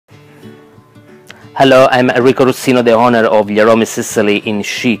Hello, I'm Enrico Rossino, the owner of gli Aromi Sicily in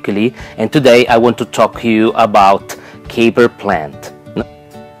Sicily, and today I want to talk to you about caper plant.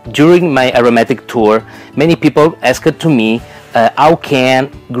 During my aromatic tour, many people asked to me how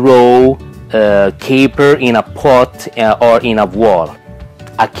can grow caper in a pot or in a wall.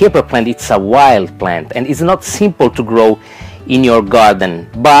 A caper plant, it's a wild plant and it's not simple to grow in your garden,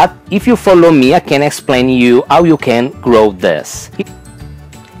 but if you follow me, I can explain you how you can grow this.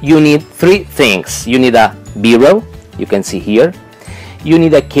 You need three things. You need a barrel, you can see here. You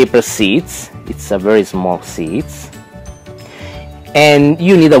need a caper seeds, it's a very small seeds. And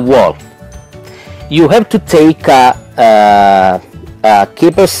you need a wall. You have to take a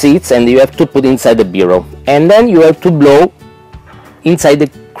caper seeds and you have to put inside the barrel. And then you have to blow inside the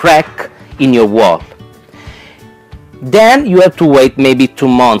crack in your wall. Then you have to wait maybe 2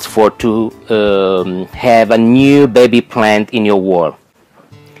 months to have a new baby plant in your wall.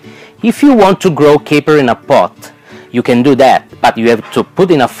 If you want to grow caper in a pot, you can do that, but you have to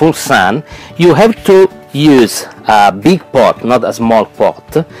put in a full sun. You have to use a big pot, not a small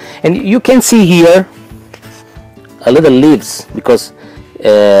pot. And you can see here a little leaves, because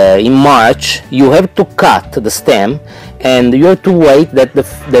in March you have to cut the stem and you have to wait that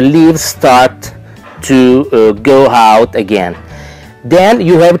the leaves start to go out again. Then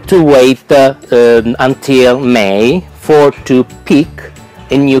you have to wait until May to pick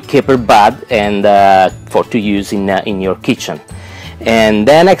a new caper bud and to use in your kitchen. And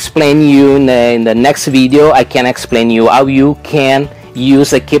then explain you in the next video. I can explain you how you can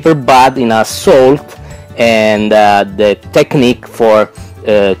use a caper bud in a salt and the technique for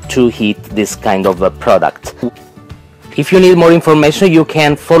to heat this kind of a product. If you need more information, you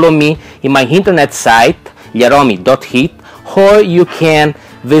can follow me in my internet site gliaromi.it, or you can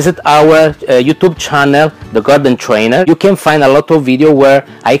visit our YouTube channel, The Garden Trainer. You can find a lot of video where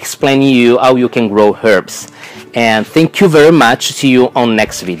I explain you how you can grow herbs. And thank you very much. See you on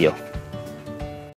next video.